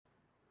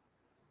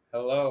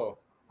Hello.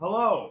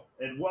 Hello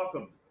and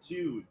welcome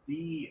to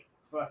the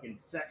fucking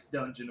sex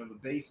dungeon of a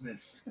basement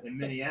in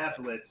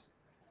Minneapolis.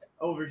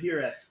 Over here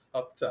at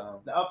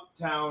Uptown. the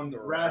Uptown The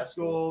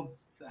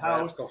Rascals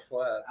Rascal house.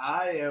 Flats.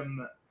 I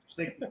am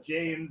Thick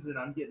James, and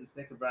I'm getting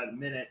thicker by the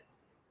minute.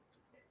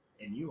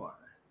 And you are.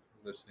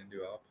 Listening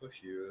to I'll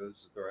Push You. This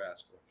is the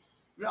Rascal.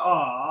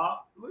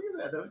 Aw, look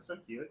at that. That was so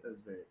cute. That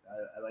was very.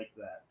 I liked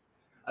that.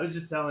 I was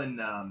just telling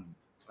the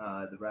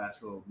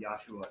rascal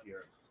Joshua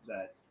here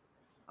that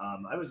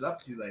I was up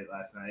too late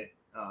last night.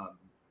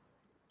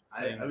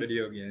 Playing I was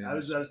video games.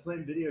 I was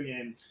playing video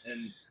games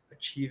and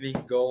achieving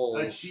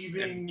goals.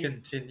 Achieving- and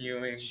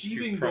continuing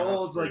achieving to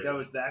goals prosper. like I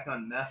was back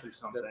on meth or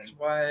something. That's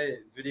why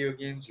video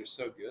games are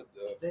so good,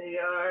 though. They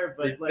are,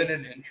 but They've like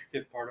been an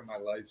intricate part of my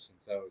life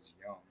since I was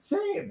young.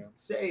 same.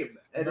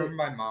 I And remember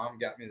my mom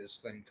got me this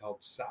thing called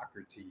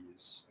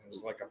Socrates. It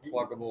was like a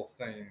pluggable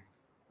thing.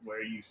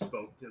 where you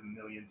spoke to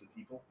millions of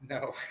people.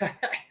 No, Like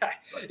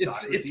it's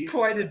Socrates?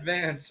 quite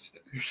advanced.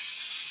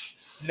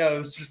 No,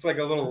 it's just like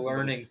a little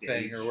learning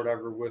stage. thing or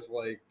whatever with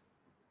like,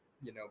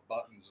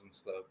 buttons and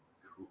stuff.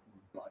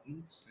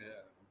 Buttons.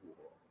 Yeah,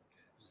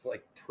 it's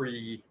like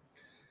pre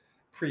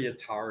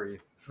Atari.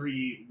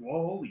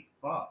 Whoa, holy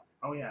fuck.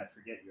 Oh yeah, I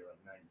forget you're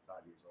like 95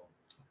 years old.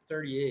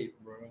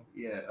 38, bro.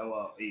 Yeah. Oh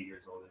well, 8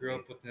 years old. Grew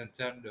up with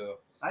Nintendo.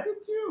 I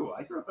did too.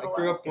 I grew up in I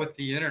Alaska. grew up with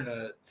the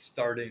internet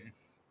starting.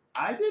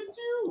 I did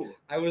too.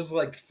 I was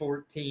like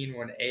 14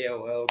 when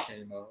AOL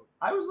came out.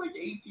 I was like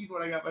 18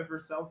 when I got my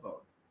first cell phone.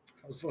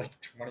 I was like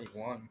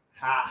 21.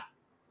 Ha!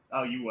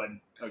 Oh, you won.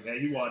 Okay,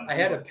 you won. I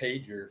had a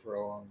pager for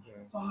a long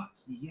time. Fuck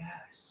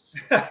yes,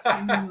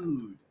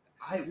 dude.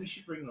 We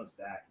should bring those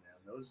back, man.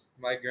 Those.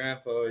 My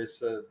grandpa always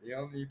said the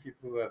only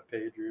people who have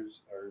pagers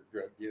are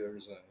drug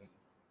dealers and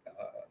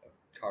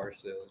car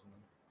salesmen.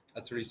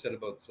 That's what he said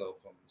about cell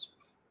phones.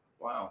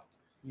 Wow.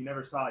 You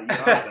never saw it. You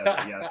got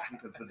that, yes,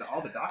 because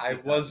all the I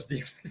doctors. was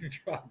dealing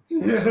drugs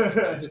in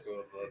high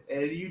school, but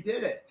And you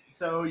did it.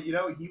 So he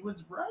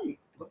was right.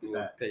 Look at people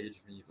that. paged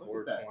me Look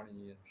at that.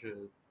 420 and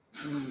shit.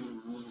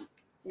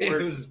 For-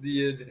 It was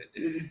the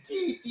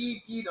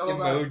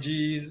Hold on.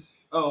 emojis.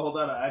 Oh, hold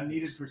on. I'm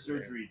needed for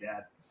surgery,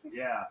 Dad.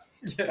 Yeah,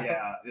 Yeah.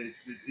 yeah.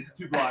 It's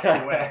 2 blocks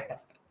away.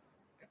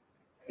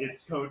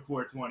 It's code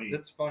 420.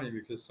 That's funny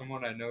because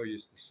someone I know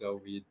used to sell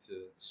weed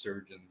to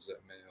surgeons at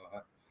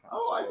Mayo.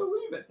 Oh, I Hospital.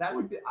 believe it. That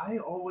would be. I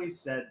always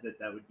said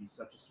that would be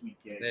such a sweet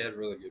gig. They had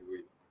really good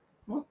weed.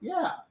 Well,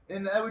 yeah,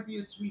 and that would be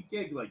a sweet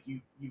gig. Like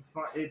you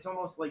find it's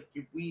almost like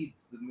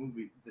Weeds, the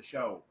movie, the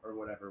show, or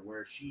whatever,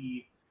 where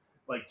she,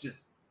 like,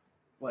 just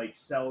like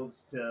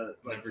sells to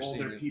like Never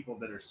seen older it. people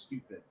that are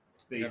stupid.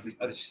 Basically,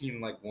 I've seen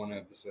like one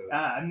episode.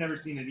 I've never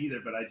seen it either,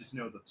 but I just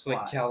know the It's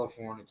plot. like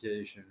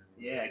Californication.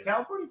 Yeah,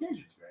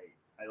 Californication's great.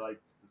 I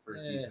liked the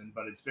first Yeah. season,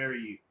 but it's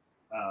very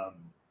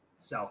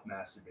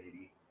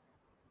self-masturbating.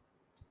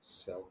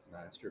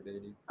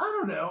 Self-masturbating. I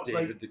don't know,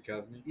 David like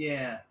Duchovny.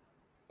 yeah,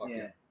 Fuck yeah,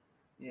 him.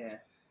 yeah.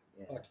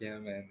 Fuck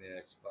him and the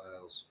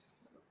X-Files.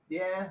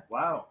 Yeah,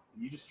 wow.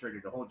 You just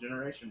triggered a whole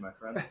generation, my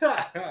friend.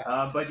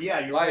 Why But yeah,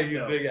 you're are right, you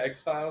though. a big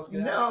X-Files guy?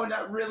 No,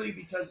 not really,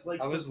 because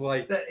like I was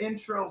like the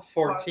intro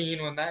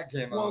 14 when that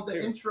came Well, out the too.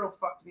 intro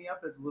fucked me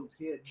up as a little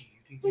kid.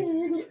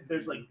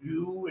 There's like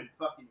goo and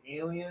fucking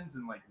aliens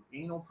and like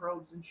anal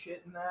probes and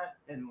shit in that,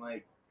 and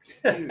like,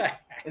 dude,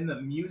 and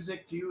the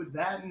music too.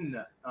 That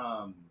and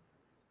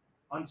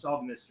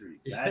Unsolved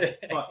Mysteries. That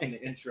fucking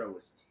intro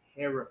was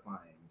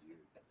terrifying, dude.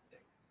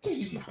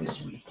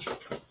 This week,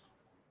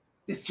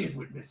 this kid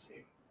went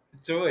missing.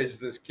 It's always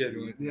this kid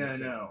with Yeah, I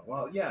know.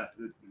 Well, yeah,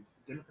 the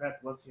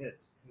Democrats love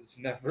kids. It's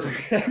never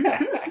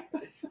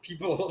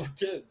people love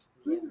kids.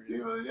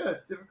 People, yeah,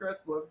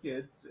 Democrats love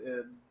kids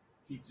and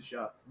pizza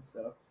shops and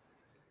stuff.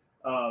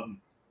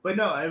 But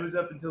no, I was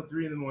up until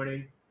 3 in the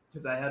morning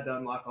because I had to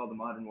unlock all the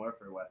Modern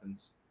Warfare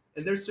weapons.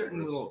 And there's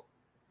certain little,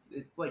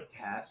 it's like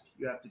tasks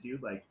you have to do,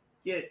 like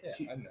get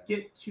I know.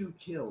 2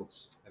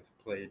 kills. I've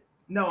played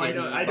No, I Any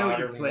know you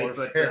Modern played,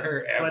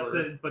 Warfare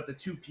ever. but the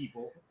 2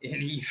 people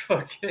any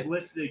fucking.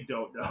 listening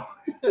don't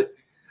know.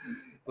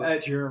 The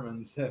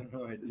Germans have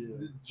no idea.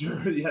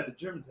 The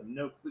Germans have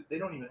no clue. They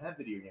don't even have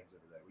video games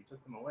over there. We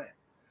took them away.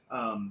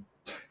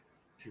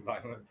 Too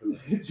violent for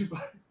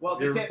them. Well, You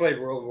they ever can't. played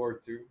World War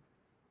II?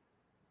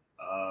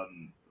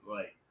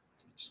 Like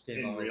It just came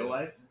in out real with-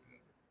 life.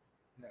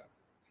 No.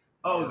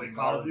 Oh, the Call of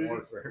Modern Duty.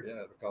 Warfare.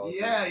 Yeah, the Call of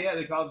Duty. Yeah,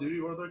 the Call of Duty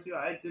World War II.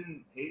 I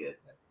didn't hate it.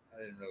 I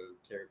didn't really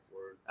care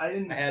for it. I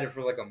didn't. I had it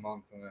for like a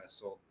month and then I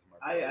sold it to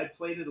my I brother.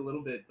 played it a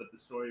little bit, but the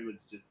story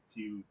was just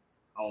too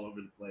all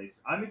over the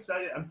place. I'm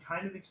excited. I'm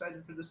kind of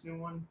excited for this new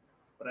one,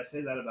 but I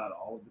say that about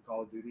all of the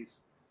Call of Duties.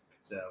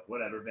 So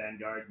whatever,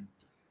 Vanguard.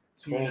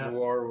 tune up. Cold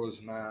War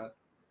was not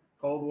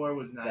Cold War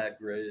was not that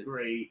great.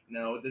 great.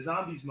 No, the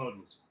zombies mode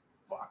was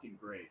fucking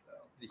great though.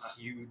 The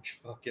huge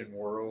fucking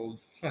world.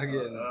 Fucking,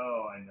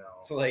 Oh, I know.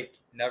 it's like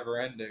never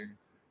ending.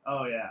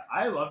 Oh yeah,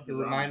 I love the It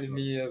zombies reminded mode.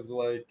 me of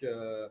like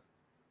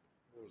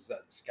what was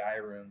that,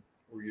 Skyrim,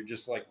 where you're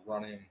just like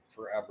running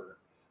forever.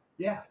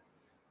 Yeah,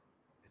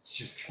 It's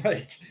just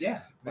like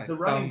Yeah, my it's a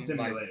running My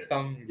simulator.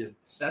 thumb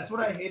gets. That's what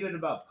I hated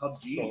about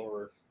PUBG.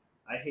 Sore.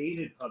 I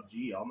hated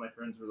PUBG. All my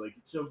friends were like,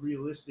 "It's so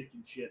realistic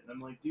and shit," and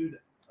I'm like, "Dude,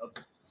 a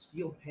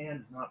steel pan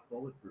is not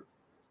bulletproof.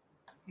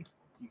 You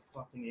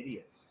fucking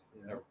idiots."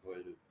 You know? Never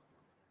played it.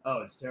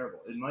 Oh, it's terrible.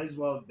 It might as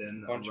well have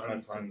been A bunch of my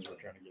running friends simulator.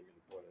 were trying to get me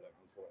to play it.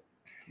 I was like,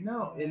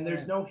 No, and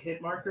there's no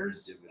hit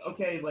markers. Give a shit.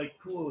 Okay, like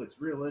cool, it's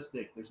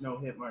realistic. There's no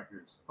hit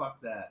markers. Fuck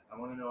that. I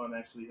want to know I'm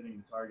actually hitting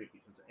the target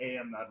because A,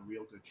 I'm not a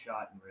real good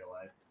shot in real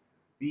life.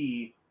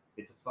 B,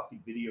 it's a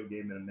fucking video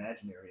game in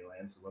imaginary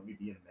land, so let me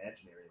be in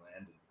imaginary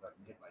land and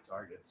fucking hit my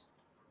targets.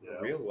 You know?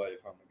 in real life,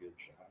 I'm a good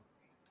shot.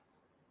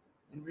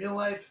 In real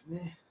life,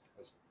 I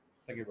was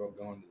thinking about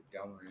going to the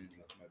gun range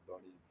with my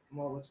buddy.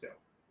 well, let's go.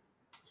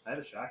 I have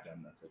a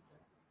shotgun. That's it.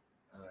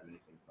 I don't have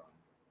anything fun.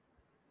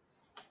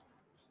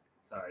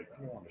 Sorry,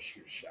 I don't want to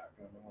shoot a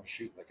shotgun. I want to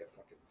shoot like a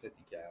fucking 50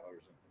 cal or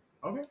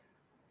something. Okay,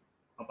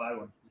 I'll buy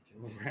one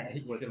You can rent.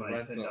 You with can my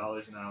rent them.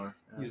 $10 an hour.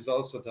 He Yeah. was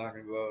also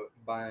talking about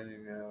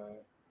buying a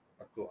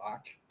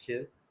Glock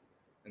kit,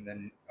 and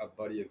then a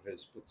buddy of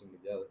his puts them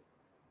together.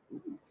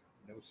 Ooh.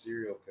 No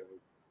serial code.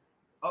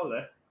 Oh,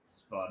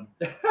 that's fun.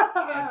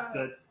 Ah.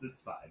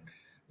 That's fine.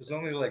 There's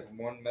only like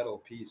one metal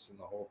piece in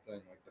the whole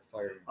thing, like the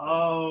firing. pin.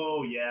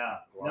 Oh yeah,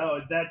 Glock.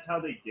 no, that's how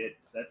they get.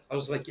 That's I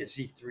was like, is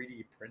he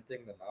 3D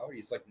printing them out?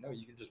 He's like, no,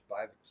 you can just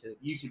buy the kits.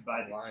 You can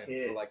buy the online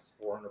for like kits,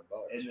 $400.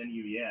 and then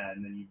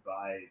you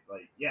buy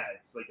like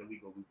it's like a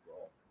legal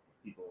loophole.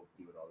 People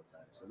do it all the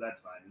time, so that's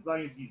fine as long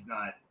as he's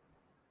not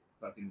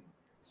fucking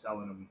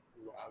selling them.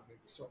 Robbing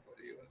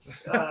somebody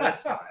with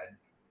That's fine.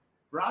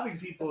 Robbing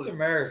people It's is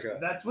America.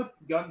 That's what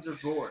guns are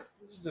for.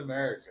 This is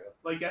America.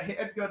 Like a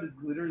handgun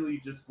is literally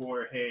just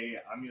for, hey,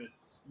 I'm gonna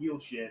steal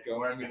shit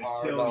or I'm Going gonna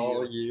hard kill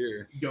all you.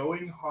 year.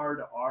 Going hard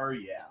are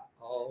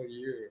All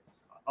year.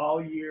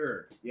 all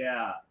year.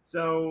 Yeah.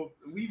 So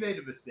we made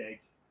a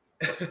mistake.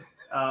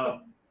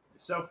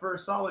 So for a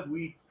solid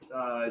week,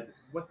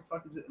 what the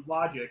fuck is it?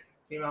 Logic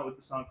came out with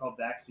the song called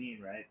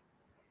Vaccine, right?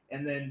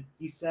 And then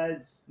he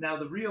says, now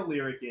the real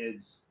lyric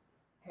is,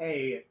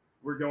 hey,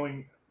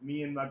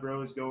 me and my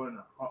bros going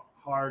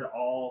hard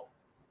all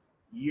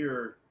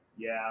year,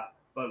 yeah,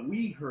 but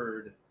we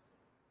heard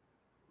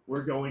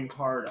we're going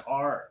hard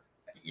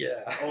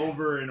Yeah.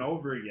 over and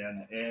over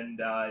again. And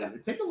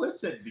take a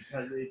listen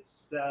because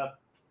it's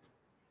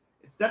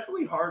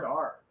definitely hard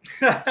R.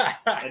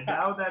 And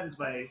now that is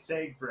my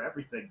saying for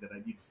everything that I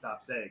need to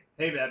stop saying.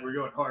 Hey man, we're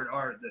going hard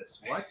R at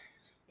this. What?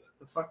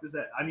 The fuck does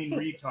that? I mean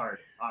retard,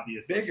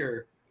 obviously.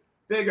 Bigger.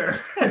 Bigger.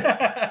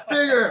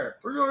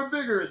 We're going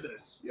bigger at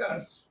this.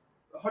 Yes.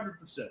 100%.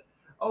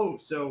 Oh,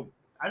 so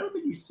I don't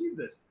think you've seen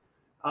this.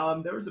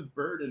 There was a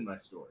bird in my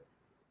store.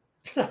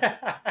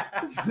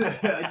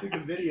 I took a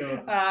video of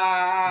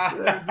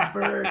it. There's a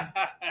bird.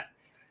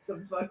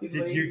 Some fucking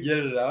Did lady. you get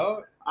it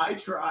out? I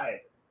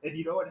tried. And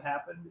you know what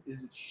happened?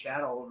 Is it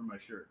shat all over my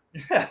shirt.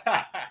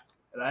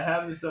 And I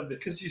have this of it.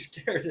 Because you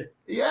scared it.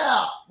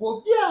 Yeah.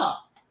 Well, yeah.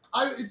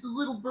 It's a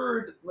little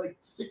bird, like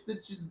 6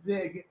 inches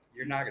big.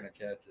 You're not going to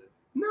catch it.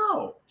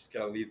 No. Just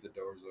got to leave the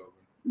doors open.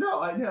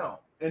 No, I know.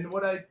 And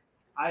what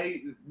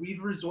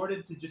we've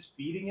resorted to just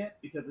feeding it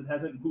because it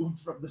hasn't moved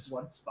from this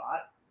one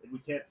spot, and we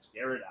can't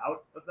scare it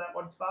out of that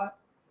one spot.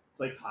 It's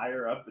like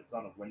higher up. It's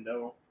on a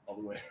window all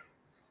the way.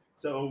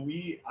 So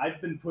I've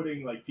been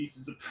putting like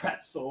pieces of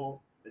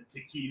pretzel and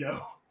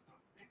taquito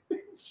and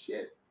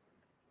shit,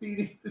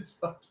 feeding this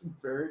fucking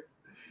bird,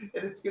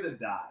 and it's gonna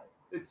die.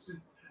 It's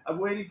just I'm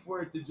waiting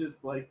for it to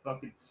just like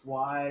fucking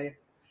fly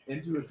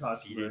into a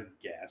customer. Eating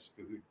gas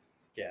food.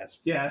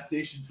 Gas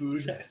station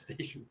food. Gas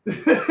station.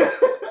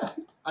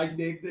 I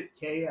named it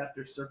K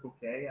after Circle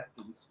K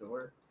after the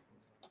store.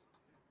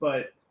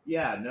 But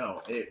yeah,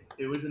 no,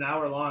 it was an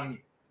hour-long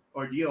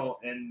ordeal,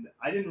 and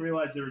I didn't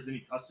realize there was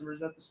any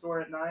customers at the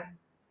store at 9.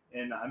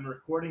 And I'm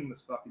recording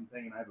this fucking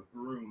thing, and I have a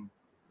broom,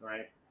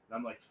 right? And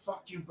I'm like,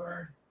 "Fuck you,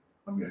 bird!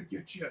 I'm gonna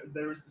get you."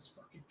 There was this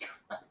fucking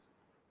guy,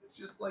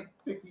 just like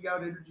picking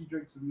out energy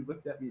drinks, and he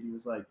looked at me and he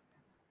was like,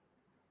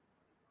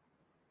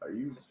 "Are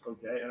you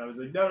okay?" And I was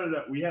like,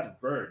 "No, we have a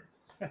bird.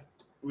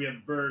 We have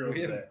a bird over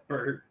there."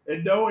 Bird.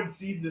 And no one's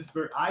seen this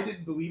bird. I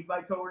didn't believe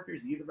my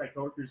coworkers either. My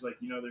coworkers like,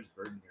 there's a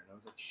bird in here. And I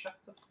was like, shut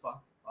the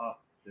fuck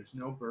up. There's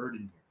no bird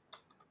in here.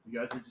 You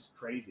guys are just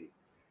crazy.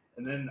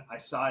 And then I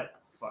saw it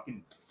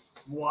fucking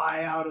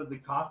fly out of the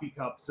coffee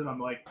cups, and I'm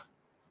like,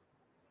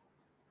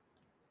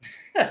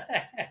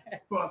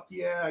 fuck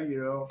yeah,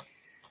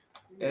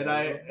 And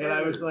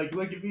I was like,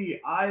 look at me.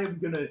 I'm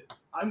gonna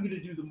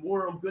do the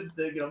moral good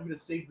thing, and I'm gonna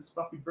save this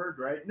fucking bird,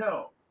 right?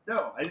 No,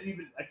 I couldn't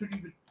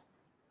even.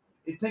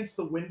 It thinks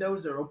the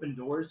windows are open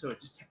doors, so it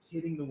just kept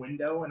hitting the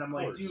window, and I'm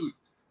like, dude,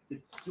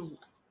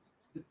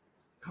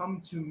 come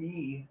to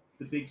me,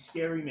 the big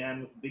scary man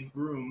with the big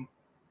broom.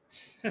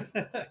 Just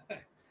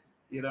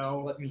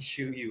let me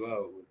shoot you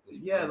out. With this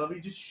Yeah, bird. let me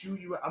just shoot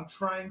you. I'm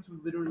trying to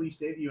literally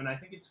save you, and I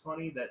think it's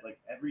funny that like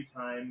every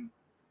time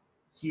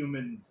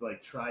humans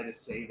like try to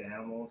save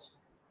animals,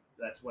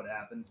 that's what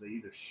happens. They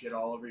either shit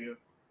all over you,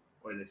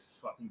 or they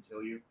fucking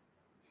kill you.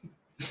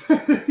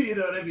 You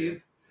know what I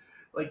mean?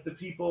 like the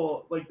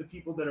people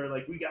that are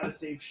like, we gotta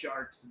save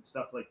sharks and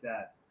stuff like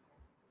that.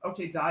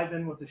 Okay, dive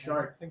in with a I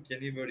shark. don't think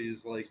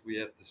anybody's like we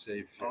have to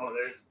save. Oh,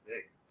 there's a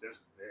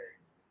very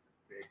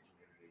big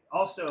community.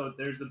 Also,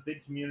 there's a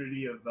big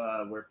community of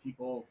where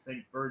people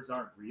think birds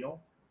aren't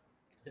real.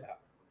 Yeah.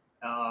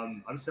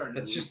 I'm starting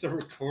to That's just a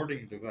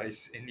recording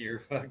device in your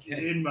fucking.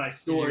 in my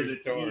store your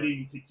that's store.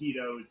 eating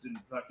taquitos and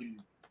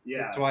fucking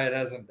yeah. That's why it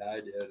hasn't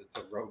died yet. It's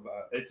a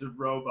robot. It's a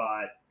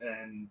robot,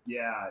 and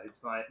yeah, it's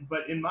fine.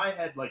 But in my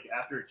head, like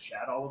after it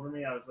shat all over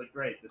me, I was like,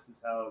 great, this is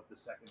how the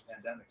second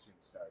pandemic's gonna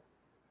start.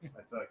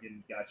 I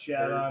fucking got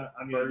shat on.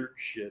 Bird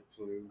shit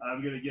flu.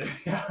 I'm gonna get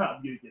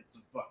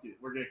some fucking.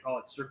 We're gonna call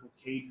it Circle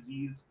K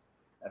disease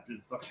after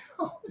the fucking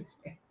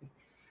holiday.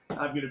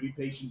 I'm gonna be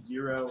patient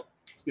zero.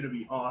 It's gonna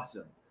be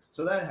awesome.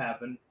 So that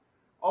happened.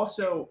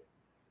 Also,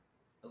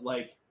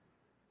 like,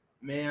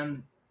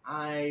 man,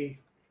 I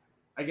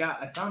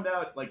found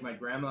out like my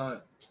grandma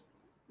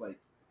like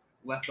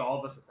left all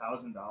of us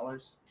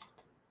 $1,000,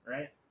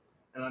 right?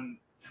 And I'm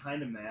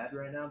kind of mad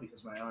right now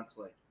because my aunt's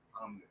like,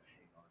 I'm gonna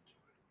hang on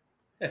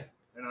to it,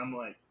 and I'm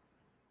like,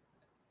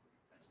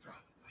 that's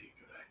probably a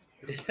good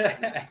idea.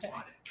 I really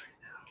want it right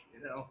now,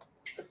 you know.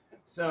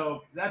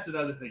 So that's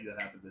another thing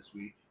that happened this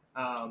week.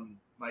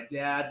 My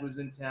dad was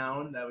in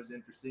town. That was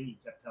interesting. He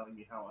kept telling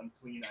me how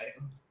unclean I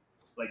am,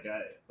 like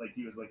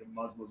he was like a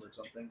Muslim or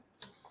something.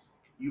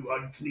 You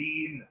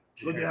unclean.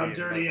 Look at how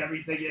dirty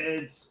everything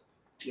is,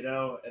 you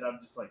know. And I'm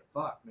just like,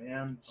 fuck,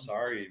 man.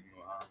 Sorry,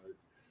 Muhammad.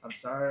 I'm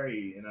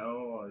sorry, you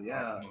know.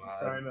 Yeah, I'm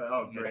sorry.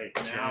 Oh, great.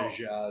 Now,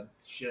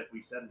 shit, we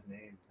said his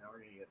name. Now we're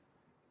gonna get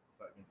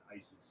fucking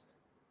ISIS.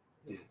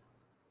 Dude.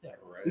 Yeah,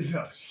 right.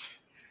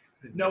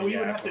 No, we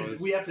have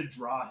to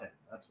draw him.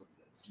 That's what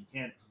it is. You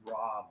can't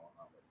draw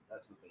Muhammad.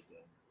 That's what they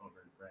did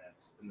over in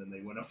France, and then they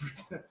went over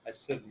to. I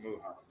said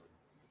Muhammad.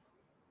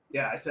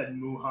 Yeah, I said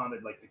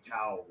Muhammad, like the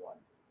cow one.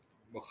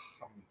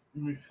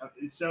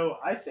 Muhammad. So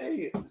I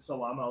say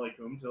salam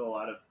alaikum to a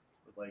lot of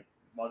like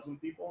Muslim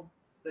people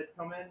that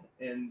come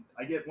in, and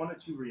I get one of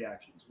two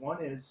reactions.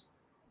 One is,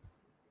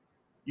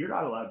 you're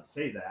not allowed to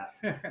say that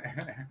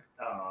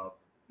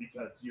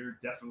because you're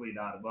definitely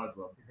not a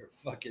Muslim. You're a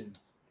fucking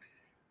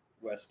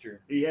Western.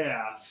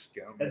 Yeah.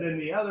 Scum. And then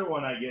the other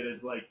one I get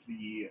is like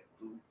the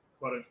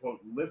quote unquote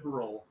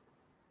liberal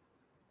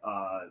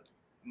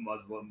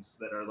Muslims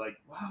that are like,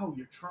 wow,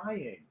 you're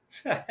trying.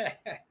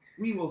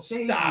 We will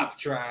save Stop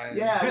you. trying.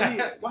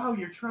 Yeah. Wow,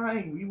 you're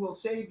trying. We will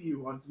save you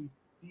once we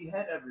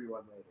behead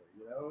everyone later,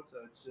 you know? So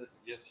it's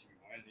just. Yes, you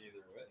win either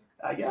way.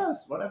 I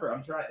guess, whatever.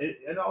 I'm trying.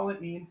 And all it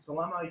means,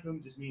 salam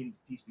alaikum, just means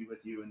peace be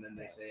with you. And then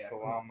they say,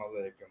 salam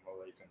alaikum,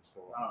 alaikum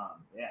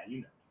salam. Yeah,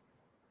 you know.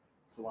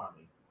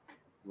 Salami.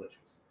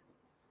 Delicious.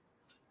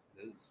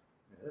 It is.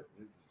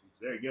 It's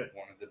very good.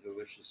 One of the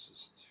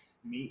deliciousest.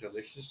 Meats.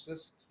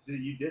 Deliciousest?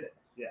 You did it.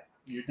 Yeah.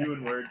 You're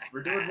doing words.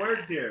 We're doing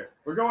words here.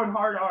 We're going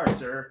hard R,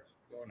 sir.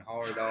 Going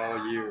hard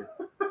all year.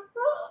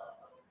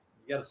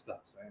 You gotta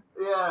stop saying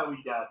that.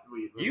 Yeah,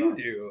 You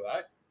do.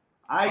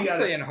 I'm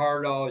saying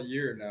hard all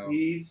year now.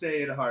 He's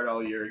saying hard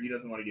all year. He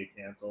doesn't want to get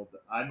canceled.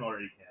 I'm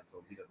already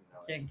canceled. He doesn't know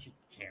I it. can't get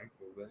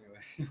canceled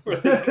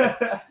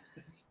anyway.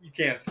 You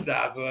can't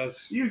stop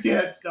us. You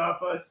can't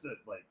stop us.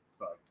 Like,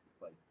 fuck.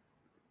 Like,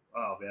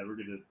 oh man, we're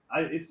gonna.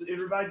 It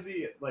reminds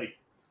me, like,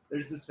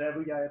 there's this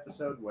Family Guy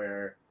episode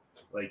where,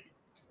 like,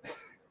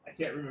 I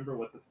can't remember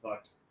what the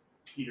fuck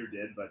Peter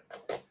did, but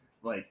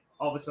like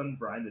all of a sudden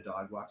Brian the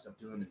dog walks up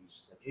to him and he's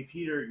just like, hey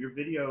Peter, your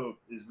video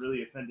is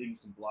really offending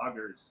some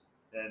bloggers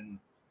and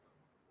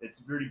it's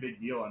a pretty big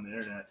deal on the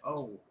internet.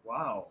 Oh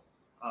wow.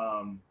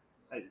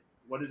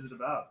 What is it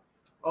about?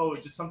 Oh,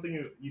 just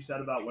something you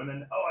said about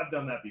women. Oh, I've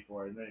done that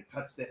before. And then it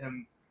cuts to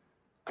him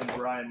and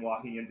Brian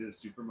walking into the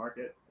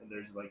supermarket and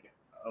there's like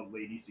a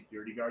lady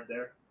security guard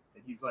there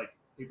and he's like,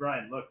 hey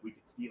Brian, look, we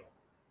could steal.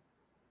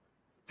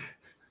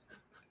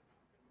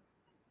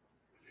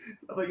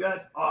 I'm like,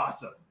 that's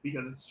awesome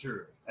because it's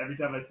true. Every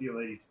time I see a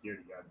lady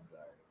security guard, I'm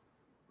sorry.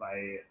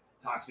 My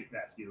toxic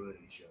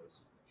masculinity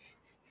shows.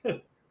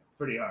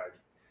 Pretty hard.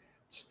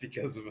 Just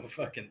because of a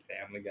fucking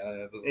Family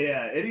Guy.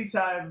 Yeah,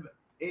 anytime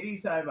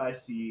I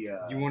see.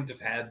 You wouldn't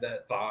have had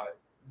that thought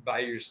by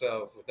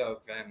yourself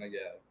without Family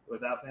Guy.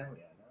 Without Family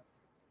Guy, no.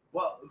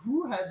 Well,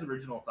 who has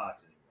original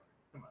thoughts anymore?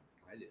 Come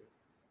on. I do.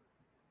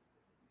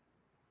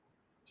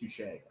 Touche.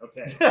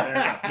 Okay, fair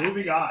enough.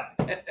 Moving on.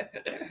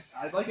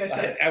 Like I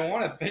said, I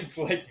want to think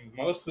like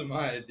most of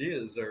my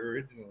ideas are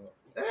original.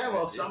 Yeah,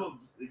 well,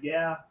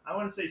 I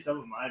want to say some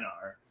of mine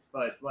are,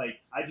 but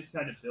like I just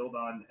kind of build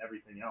on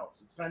everything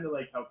else. It's kind of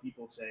like how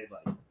people say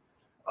like,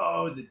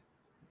 oh,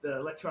 the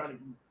electronic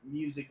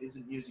music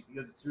isn't music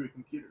because it's through a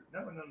computer.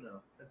 No,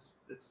 that's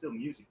still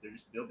music. They're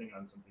just building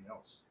on something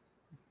else.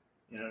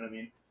 You know what I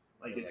mean?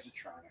 Like it's just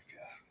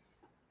electronica.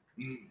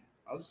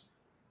 I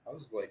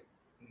was like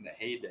in the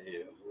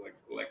heyday of like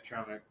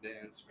electronic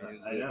dance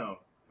music. I know.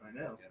 And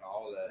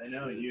all that. I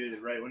know. Shit. You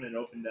right when it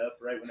opened up,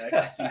 right when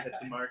ecstasy hit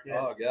the market.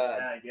 Oh god.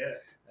 Yeah, I get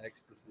it.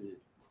 Ecstasy.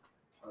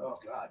 Oh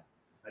god.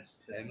 I just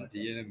pissed myself.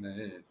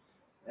 MDMA.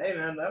 Hey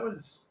man, that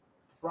was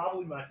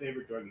probably my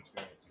favorite drug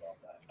experience of all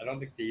time. I don't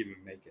think they even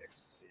make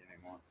ecstasy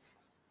anymore.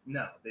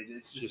 No, it's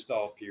It's just just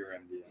all pure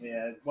MDMA.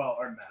 yeah. Well,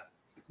 or meth.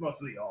 It's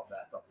mostly all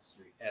meth on the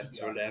streets. to That's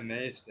be what honest.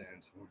 MA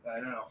stands for. I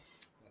know.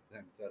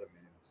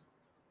 Methamphetamines.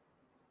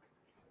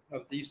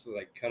 Oh, they used to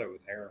like cut it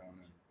with heroin.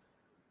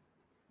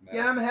 And meth.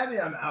 Yeah, I'm happy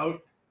I'm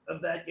out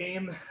of that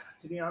game.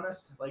 To be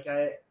honest, like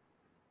I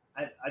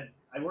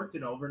worked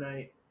an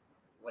overnight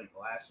like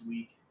last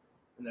week,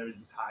 and there was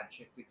this hot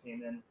chick that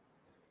came in,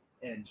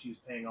 and she was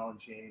paying all in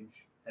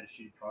change, had a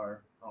shitty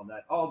car,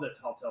 all the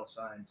telltale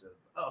signs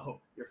of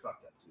you're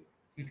fucked up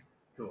too.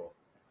 Cool.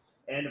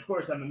 And of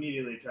course, I'm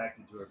immediately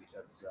attracted to her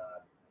because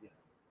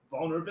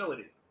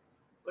vulnerability.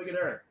 Look at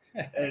her.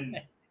 And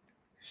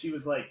she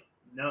was like,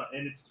 no,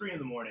 and it's 3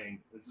 a.m.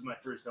 This is my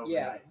first overnight.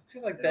 Yeah, I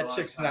feel like in a that long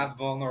chick's time. not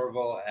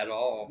vulnerable at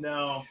all.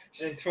 No.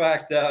 She's and-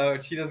 twacked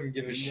out. She doesn't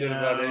give a shit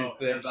about No,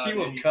 anything. about She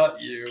will anything.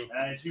 cut you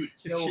and she would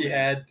if kill she me.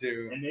 had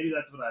to. And maybe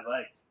that's what I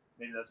liked.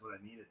 Maybe that's what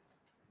I needed.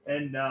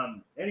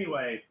 And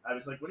anyway, I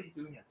was like, what are you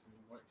doing at 3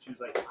 a.m? She was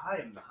like, I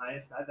am the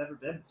highest I've ever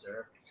been,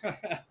 sir.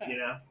 You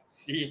know?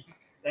 See,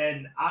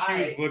 And she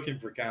was I looking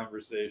for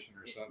conversation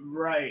or something.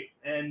 right.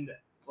 And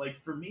like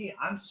for me,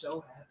 I'm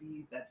so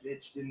happy that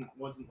bitch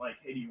wasn't like,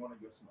 hey, do you want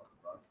to go smoke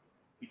a bug?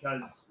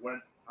 Because when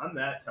I'm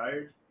that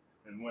tired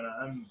and when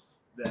I'm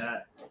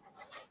that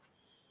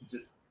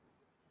just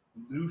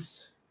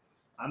loose,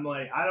 I'm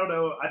like, I don't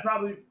know. I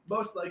probably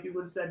most likely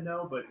would have said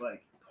no, but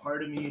like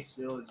part of me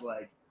still is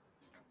like,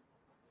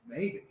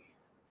 maybe.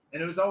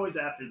 And it was always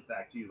after the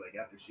fact too. Like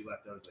after she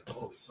left, I was like,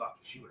 holy fuck,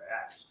 if she would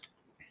have asked,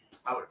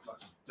 I would have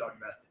fucking done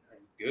meth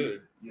tonight.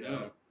 Good. You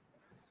know?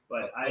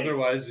 But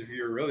Otherwise, if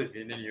you were really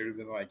feeling, you'd have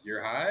been like,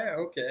 "You're high,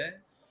 okay?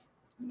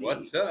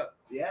 What's up?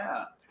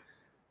 Yeah.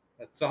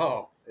 That's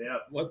all. Yeah.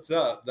 What's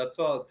up? That's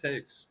all it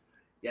takes."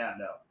 Yeah,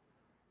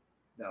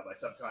 no, my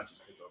subconscious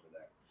took over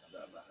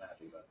there. I'm not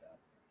happy about that.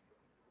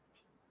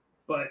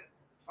 But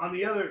on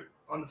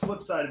the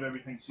flip side of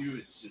everything too,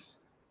 it's just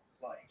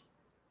like,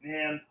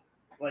 man,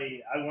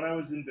 like when I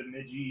was in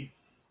Bemidji,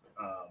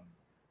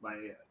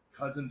 my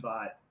cousin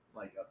bought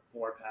like a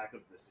 4-pack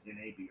of this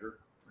NA beer,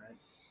 right?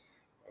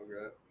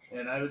 Okay.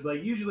 And I was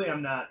like, usually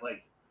I'm not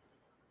like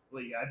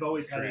I've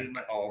always had it in Drink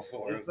my. all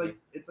 4 It's of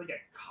like a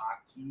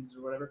cock tease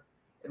or whatever.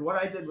 And what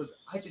I did was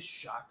I just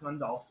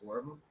shotgunned all 4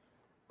 of them.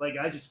 Like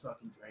I just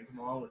fucking drank them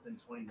all within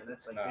 20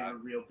 minutes, like they were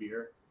real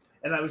beer.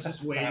 And I was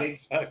just waiting.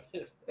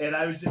 And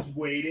I was just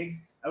waiting.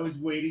 I was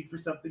waiting for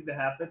something to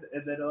happen,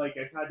 and then like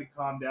I kind of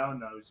calmed down,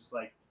 and I was just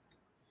like,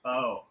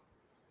 "Oh,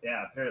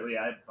 yeah, apparently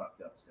I'm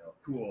fucked up still.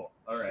 Cool,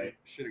 all right."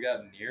 Should have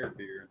gotten near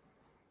beer.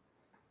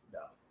 No,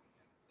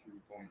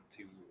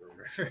 3.2 or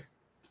whatever.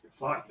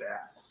 fuck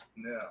that.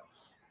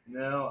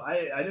 No,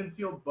 I didn't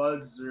feel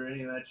buzz or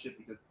any of that shit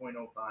because 0.05.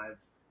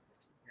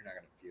 You're not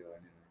gonna feel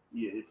anything.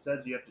 Yeah, it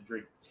says you have to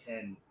drink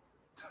 10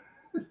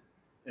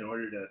 in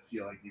order to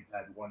feel like you've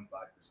had 1 5%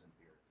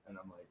 beer, and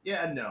I'm like,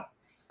 yeah, no,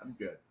 I'm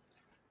good.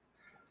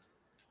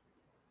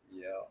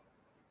 Yeah.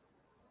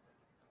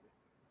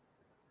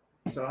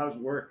 So how's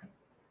work?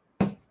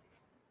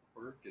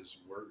 Work is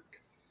work.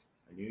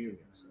 I knew you were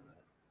gonna say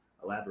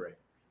that. Elaborate.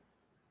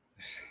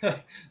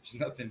 There's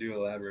nothing to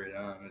elaborate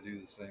on. I do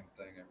the same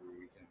thing every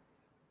weekend.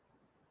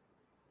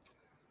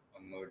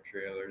 Unload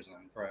trailers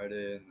on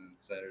Friday, and then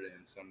Saturday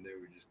and Sunday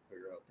we just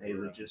clear out. the Hey,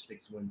 road.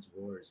 logistics wins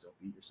wars. Don't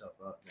beat yourself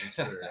up. Thanks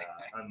for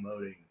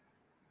unloading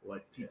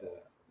what people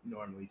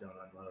normally don't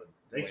unload.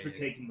 Thanks for Weighing.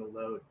 taking the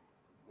load.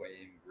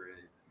 Weighing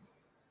grade.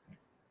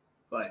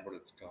 But That's what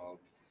it's called.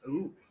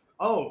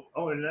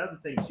 and another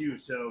thing too.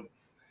 So,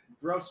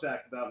 gross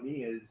fact about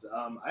me is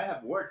I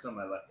have warts on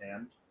my left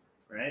hand,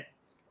 right?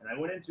 And I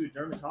went into a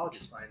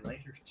dermatologist finally.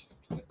 You're just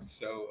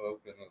so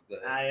open with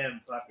that. I am.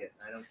 Fuck it.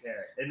 I don't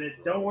care. And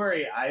don't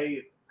worry.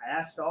 I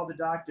asked all the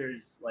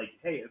doctors, like,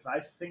 hey, if I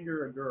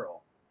finger a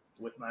girl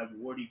with my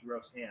warty,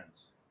 gross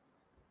hands,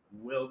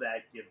 will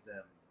that give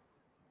them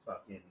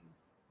fucking,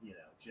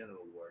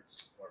 genital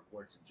warts or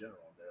warts in general?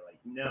 And they're like,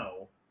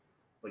 no,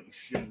 but you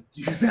shouldn't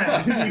do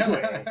that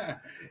anyway.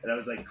 And I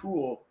was like,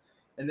 cool.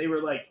 And they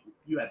were like,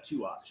 you have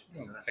 2 options.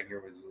 You And don't finger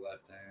with your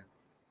left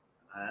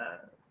hand.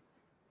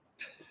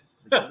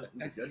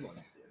 the good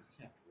ones,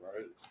 dude.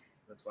 Right.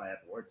 That's why I have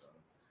warts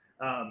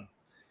on them.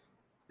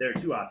 There are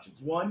 2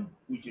 options. One,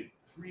 we could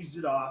freeze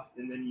it off,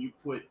 and then you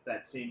put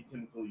that same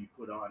chemical you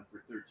put on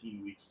for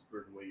 13 weeks to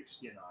burn away your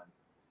skin on.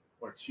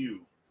 Or 2,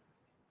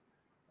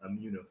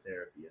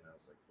 immunotherapy. And I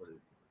was like,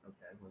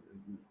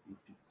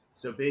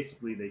 so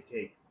basically they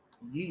take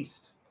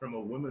yeast from a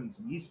woman's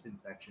yeast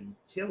infection,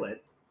 kill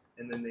it,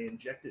 and then they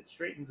inject it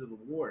straight into the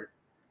wart.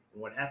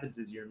 And what happens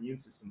is your immune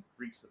system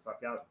freaks the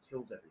fuck out and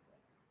kills everything.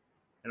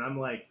 And I'm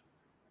like,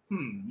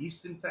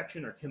 yeast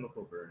infection or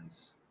chemical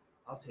burns?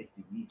 I'll take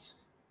the yeast,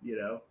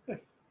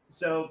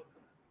 So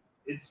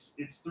it's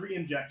 3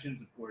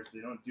 injections, of course. They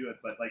don't do it,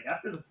 but like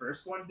after the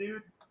first one,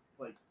 dude,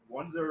 like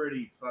one's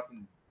already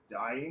fucking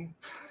dying.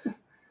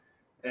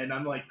 And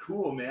I'm like,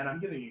 cool, man. I'm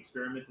getting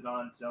experimented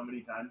on so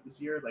many times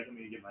this year. Like I'm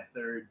gonna get my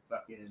 3rd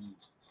fucking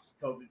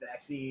COVID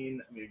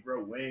vaccine. I'm gonna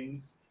grow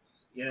wings,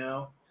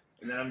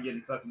 and then I'm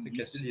getting I fucking think I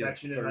yeast see a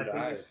infection in my third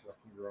eye fingers.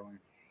 fucking growing.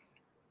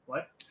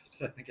 What?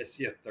 So I think I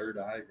see a third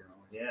eye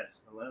growing.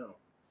 Yes. Hello.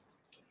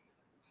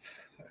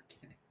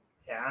 Okay.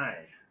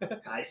 Hi.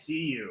 I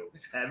see you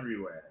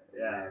everywhere.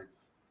 Yeah. Weird.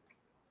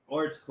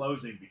 Or it's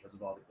closing because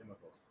of all the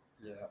chemicals.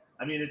 Yeah.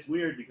 I mean, it's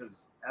weird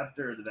because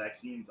after the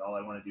vaccines, all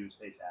I want to do is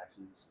pay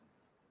taxes,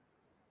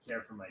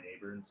 care for my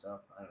neighbor and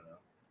stuff. I don't know.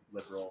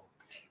 Liberal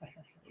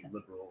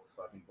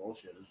fucking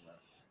bullshit, isn't it?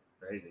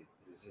 Crazy.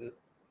 Is it?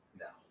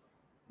 No.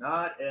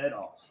 Not at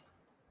all.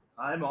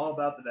 I'm all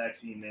about the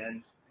vaccine,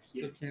 man. I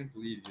still can't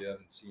believe you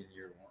haven't seen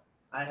year one.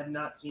 I have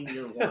not seen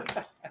year one.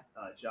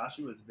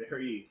 Joshua is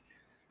very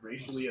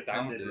racially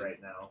offended Astounded.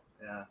 right now.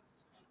 Yeah.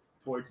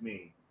 Towards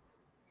me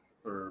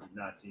for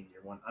not seeing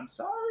year one. I'm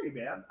sorry,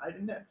 man. I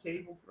didn't have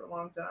cable for a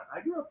long time.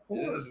 I grew up It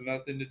poor. has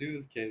nothing to do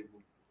with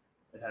cable.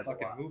 It has a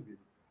Fucking lot. movie.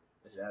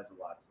 It has a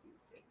lot to do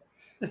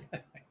with cable.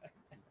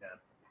 Yeah.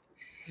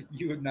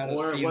 You would not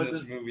Or have it seen this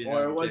wasn't, movie.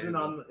 or on it wasn't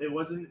cable. on. It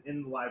wasn't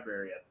in the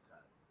library at the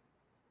time,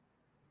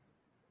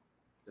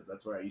 because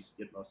that's where I used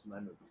to get most of my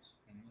movies,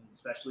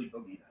 especially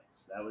Boogie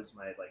Nights. That was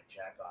my like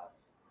jack off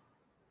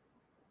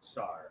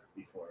star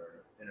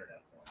before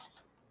internet porn.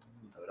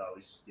 I would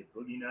always just get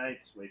Boogie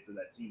Nights, wait for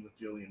that scene with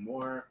Julianne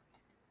Moore.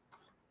 I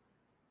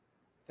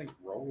think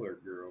Roller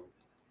Girl.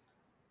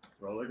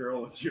 Roller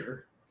Girl was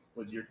your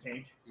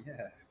kink.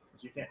 Yeah.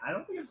 Was your kink? I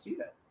don't think I've seen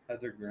that.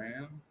 Heather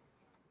Graham.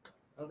 I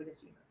don't think I've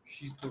seen that.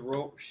 She's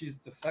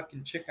the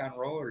fucking chick on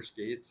roller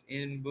skates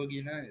in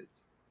Boogie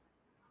Nights.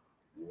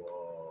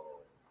 Whoa.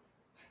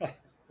 What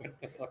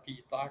the fuck are you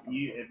talking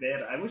You,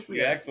 man, I wish we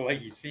You had act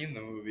like you've seen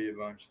the movie a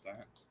bunch of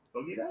times.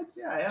 Boogie Nights.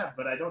 Yeah, I have,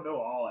 but I don't know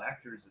all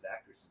actors and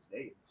actresses'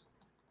 names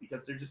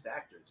because they're just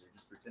actors. They're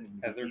just pretending to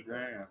be Heather people.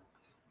 Graham.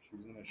 She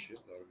was in a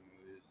shitload of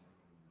movies.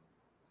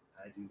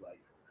 I do like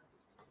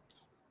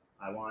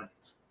her. I want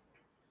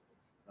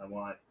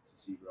to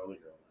see Roller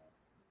Girl now.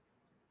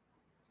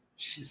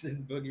 She's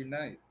in Boogie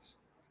Nights.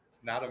 It's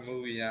not a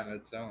movie on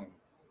its own.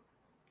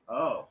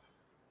 Oh,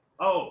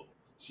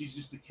 she's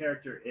just a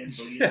character in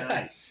Boogie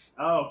Nights. Yes.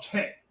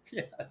 Okay.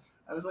 Yes.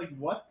 I was like,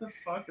 what the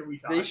fuck are we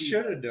talking They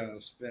should about? have done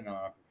a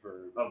spin-off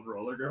for Of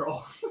Roller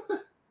Girl.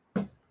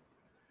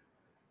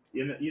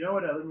 You know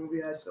what other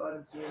movie I still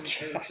haven't seen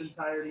in its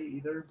entirety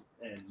either,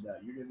 and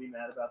you're gonna be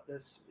mad about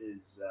this,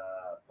 is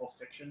Pulp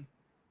Fiction.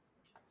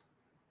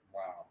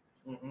 Wow.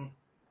 Mm-hmm.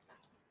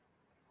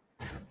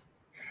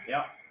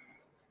 Yeah.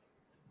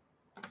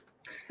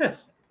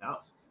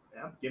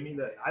 Yeah. Give me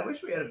the. I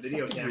wish we had a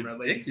video Fucking camera,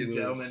 ladies and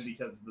ridiculous. gentlemen,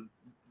 because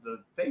the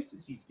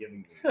faces he's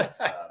giving me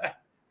is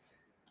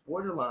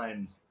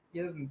borderline. He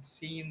hasn't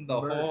seen the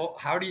Murder. whole.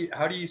 How do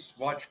you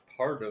watch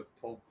part of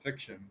Pulp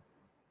Fiction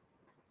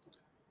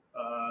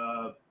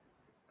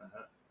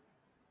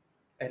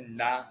and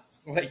not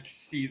like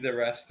see the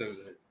rest of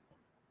it?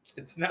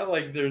 It's not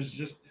like there's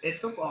just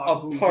It's a a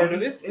long movie. part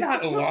of it's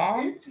not a,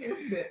 long. It's a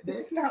commitment.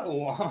 It's not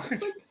long.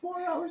 It's like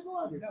 4 hours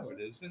long. No,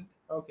 it isn't.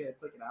 Okay,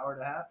 it's like an hour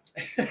and a half.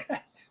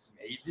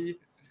 Maybe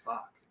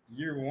Fuck.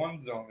 year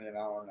one's only an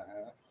hour and a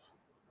half.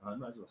 I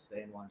might as well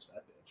stay and watch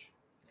that bitch.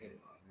 Anyway,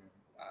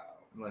 Wow.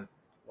 I'm like,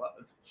 what?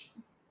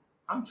 Jeez.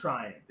 I'm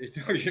trying.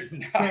 No, you're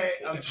not. Okay,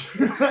 I'm I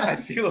trying.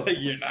 feel like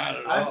you're not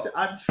at all.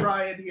 I'm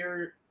trying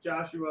here,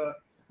 Joshua.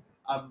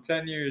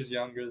 10 years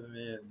younger than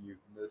me, and you've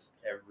missed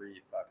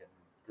every fucking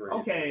great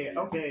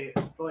movie. Okay.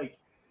 Like,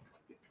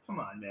 come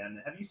on,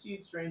 man. Have you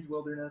seen Strange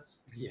Wilderness?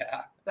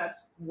 Yeah,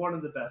 That's one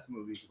of the best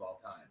movies of all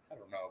time. I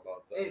don't know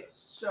about that. It's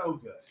so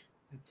good.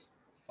 It's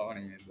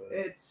funny, but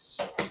It's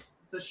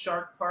the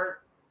shark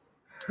part.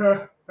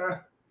 I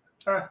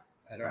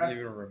don't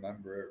even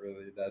remember it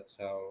really. That's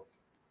how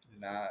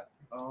not.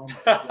 Oh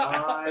my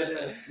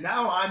god!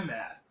 Now I'm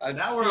mad. I've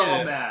Now seen we're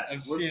all it. mad.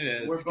 I've We're- seen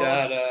it. we're It's both-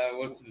 got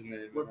what's his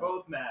name? We're in it?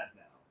 both mad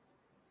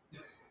now.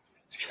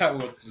 It's got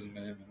what's his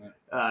name in it?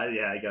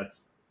 Yeah, I don't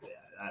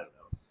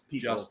know.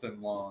 People.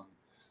 Justin Long.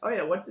 Oh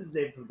yeah, what's his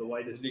name from The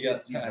Whitest Doesn't he got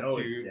Kids? You know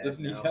he's tattooed? dead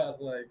Doesn't he now.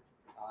 got like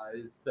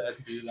eyes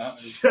tattooed on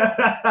his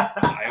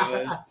Eyelids.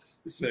 eyelids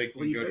Is so he he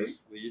can go to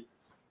sleeping?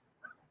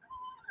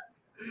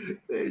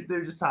 sleep?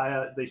 They're just high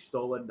out. They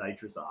stole a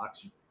nitrous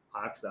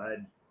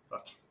oxide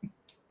fucking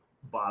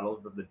bottle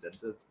from the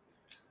dentist.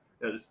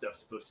 Yeah, this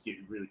stuff's supposed to get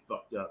you really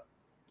fucked up.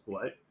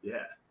 What?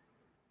 Yeah.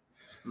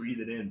 Just breathe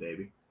it in,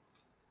 baby.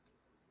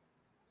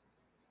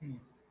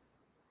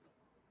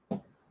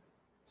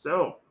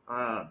 So,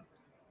 on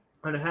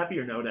a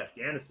happier note,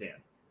 Afghanistan.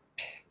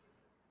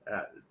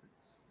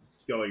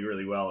 It's going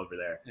really well over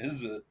there.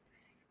 Is it?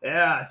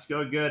 Yeah, it's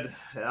going good.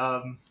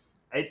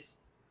 It's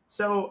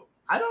so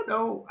I don't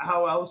know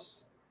how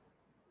else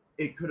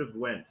it could have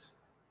went.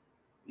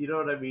 You know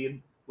what I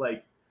mean?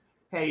 Like,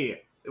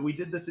 hey, we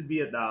did this in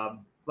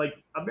Vietnam. Like,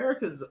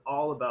 America's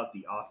all about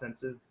the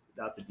offensive,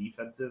 not the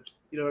defensive.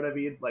 You know what I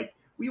mean? Like,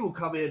 we will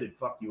come in and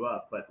fuck you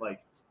up, but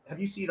like, have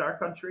you seen our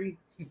country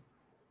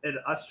and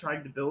us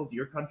trying to build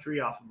your country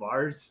off of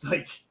ours?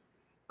 Like,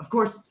 of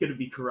course it's going to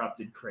be corrupt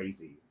and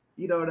crazy.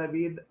 You know what I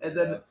mean? And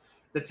then Yeah.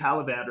 the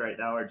Taliban right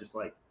now are just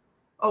like,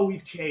 oh,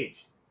 we've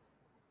changed.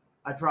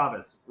 I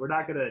promise, we're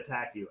not going to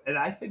attack you. And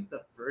I think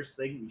the first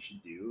thing we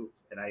should do,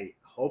 and I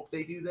hope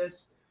they do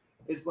this,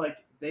 is like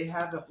they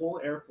have a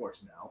whole Air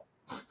Force now,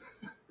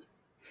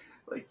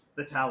 like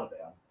the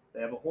Taliban.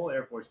 They have a whole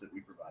Air Force that we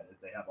provided.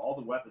 They have all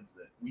the weapons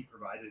that we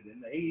provided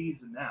in the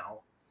 80s and now,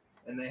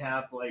 and they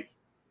have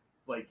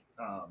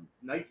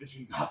night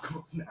vision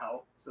goggles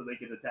now, so they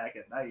can attack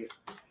at night.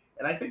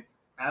 And I think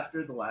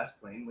after the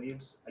last plane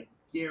leaves, I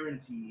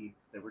guarantee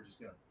that we're just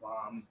going to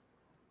bomb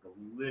the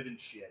living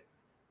shit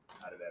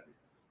out of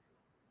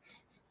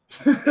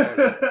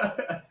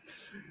everything.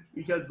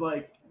 Because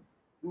like,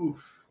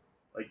 oof,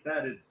 like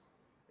that is,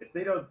 if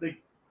they don't think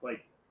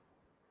like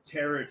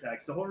terror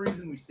attacks, the whole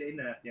reason we stayed in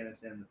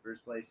Afghanistan in the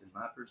first place, in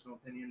my personal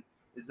opinion,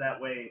 is that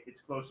way it's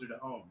closer to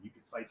home. You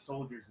could fight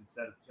soldiers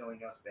instead of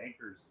killing us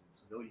bankers and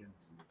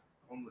civilians and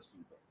homeless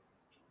people.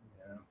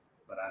 You know?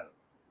 But I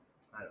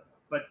don't know.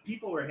 But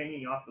people were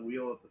hanging off the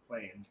wheel of the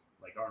plane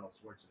like Arnold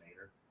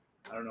Schwarzenegger.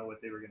 I don't know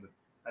what they were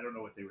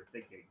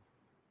thinking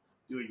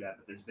doing that,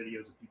 but there's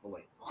videos of people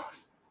like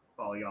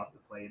falling off the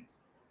planes,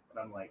 and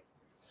I'm like,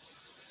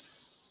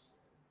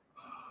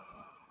 oh,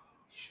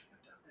 you shouldn't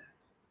have done that.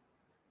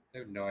 I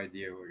have no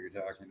idea what you're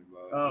talking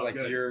about. Oh, like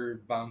good. You're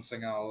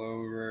bouncing all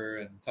over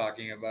and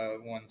talking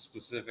about one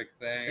specific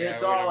thing.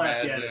 It's I would all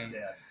imagine.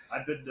 Afghanistan.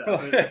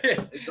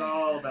 It's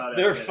all about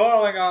They're Afghanistan.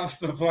 falling off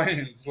the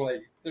planes.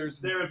 Like they're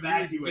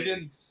evacuating. You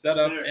didn't set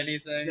up They're-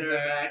 anything. They're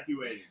there.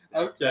 evacuating.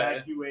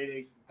 Okay.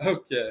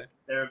 Okay.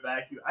 They're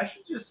evacuating.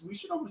 We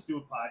should almost do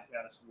a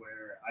podcast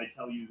where I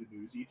tell you the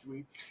news each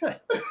week.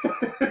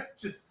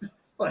 just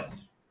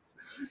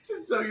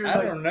so you're I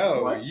like, don't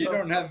know. what You the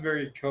don't fuck? have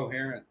very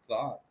coherent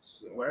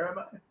thoughts. So. Where am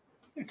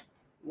I?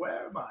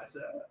 Where am I,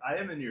 sir? I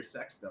am in your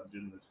sex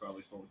dungeon that's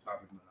probably full of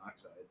carbon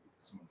monoxide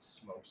because someone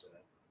smokes in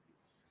it.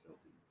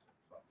 Filthy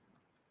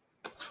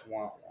fucking.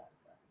 Wah, wah.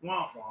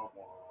 Wah, wah,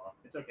 wah.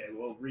 It's okay.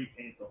 We'll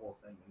repaint the whole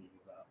thing when you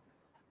move out.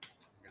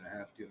 I'm gonna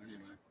have to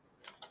anyway.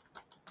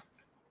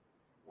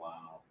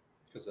 Wow.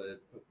 Because I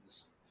put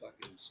this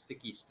fucking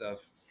sticky stuff,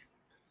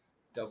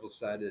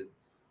 double-sided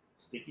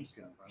Sticky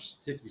stuff. Huh?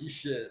 sticky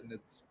shit, and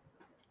it's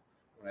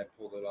when I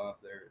pulled it off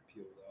there, it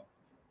peeled off.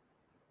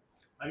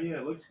 I mean,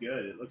 it looks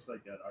good. It looks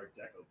like an Art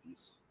Deco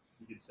piece.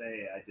 You could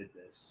say I did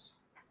this,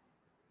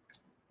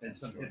 and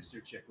some Sure.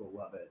 hipster chick will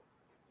love it,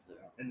 Yeah.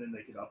 and then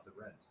they could up the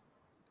rent.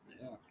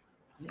 Yeah.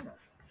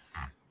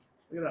 Yeah.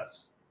 Look at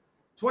us.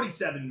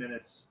 27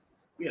 minutes.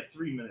 We have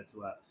 3 minutes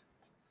left.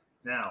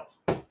 Now,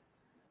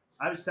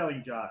 I was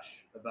telling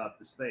Josh about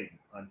this thing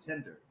on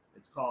Tinder.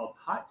 It's called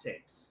Hot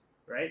Takes,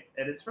 right?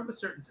 And it's from a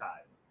certain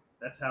time.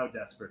 That's how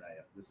desperate I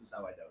am. This is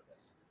how I know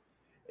this.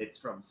 It's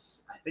from,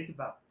 I think,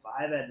 about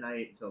 5 at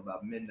night until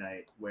about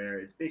midnight, where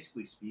it's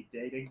basically speed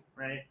dating,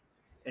 right?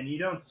 And you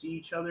don't see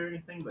each other or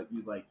anything, but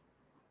you like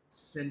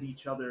send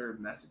each other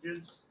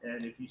messages.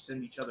 And if you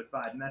send each other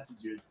 5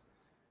 messages,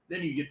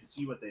 then you get to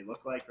see what they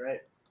look like,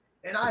 right?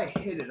 And I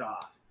hit it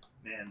off,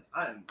 man.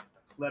 I'm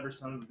a clever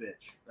son of a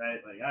bitch,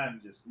 right? Like, I'm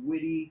just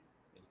witty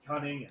and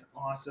cunning and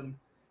awesome.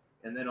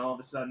 And then all of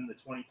a sudden, the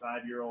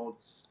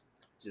 25-year-olds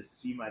just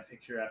see my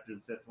picture after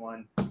the 5th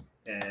one,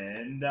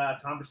 and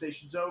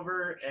conversation's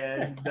over,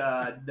 and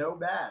no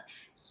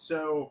match.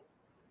 So,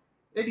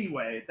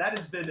 anyway, that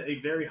has been a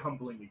very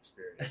humbling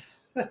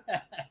experience.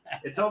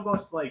 It's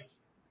almost like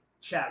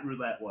Chat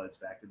Roulette was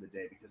back in the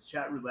day, because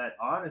Chat Roulette,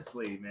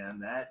 honestly, man,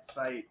 that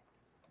site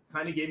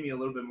kind of gave me a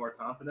little bit more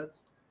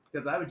confidence,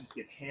 because I would just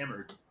get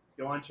hammered,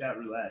 go on Chat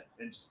Roulette,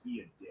 and just be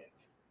a dick.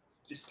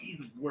 Just be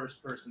the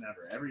worst person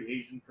ever. Every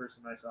Asian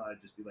person I saw,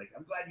 I'd just be like,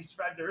 I'm glad you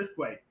survived the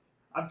earthquake.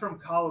 I'm from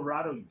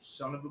Colorado, you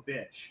son of a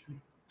bitch.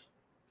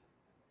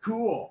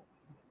 Cool.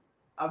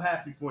 I'm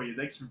happy for you.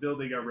 Thanks for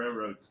building our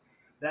railroads.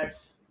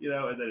 Next, and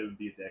then it would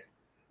be a dick.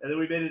 And then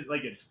we made it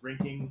like a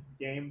drinking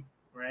game,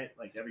 right?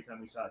 Like every time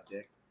we saw a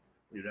dick,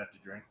 we would have to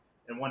drink.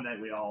 And one night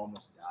we all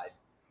almost died.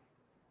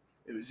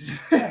 It was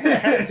just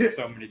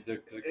So many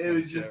dick pics. it on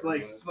was just Chat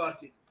like Roulette.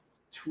 fucking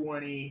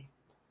 20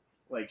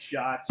 like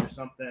shots or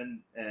something,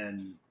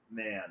 and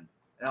man,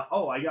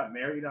 I got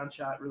married on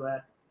Chat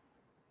Roulette.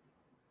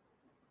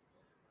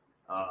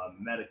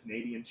 Met a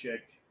Canadian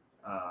chick.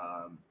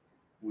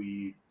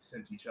 We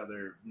sent each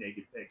other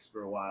naked pics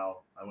for a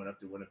while. I went up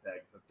to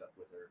Winnipeg, hooked up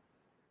with her,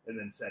 and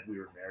then said we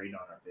were married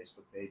on our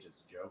Facebook page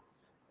as a joke.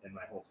 And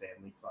my whole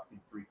family fucking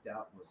freaked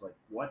out and was like,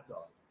 "What the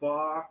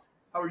fuck?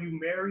 How are you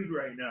married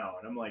right now?"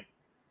 And I'm like,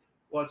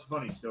 "Well, it's a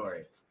funny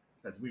story,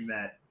 because we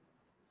met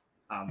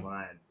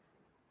online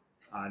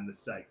on the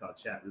site called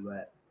Chat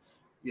Roulette,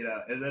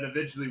 and then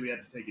eventually we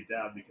had to take it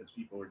down because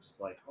people were just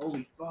like,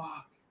 holy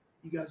fuck,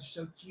 you guys are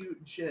so cute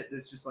and shit." And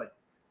it's just like,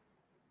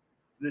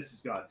 this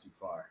has gone too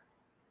far.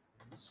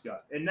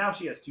 And now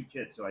she has 2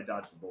 kids, so I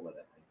dodged the bullet,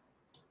 I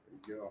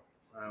think. There you go.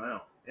 I don't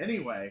know.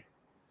 Anyway,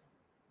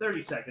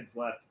 30 seconds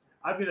left.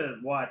 I'm going to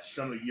watch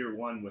some of year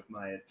 1 with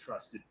my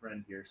trusted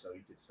friend here so he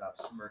could stop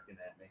smirking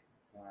at me.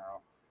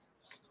 Wow.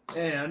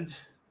 And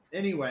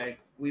anyway,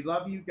 we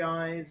love you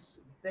guys.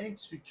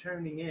 Thanks for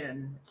tuning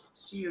in.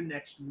 See you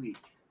next week,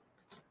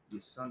 you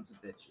sons of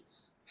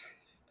bitches.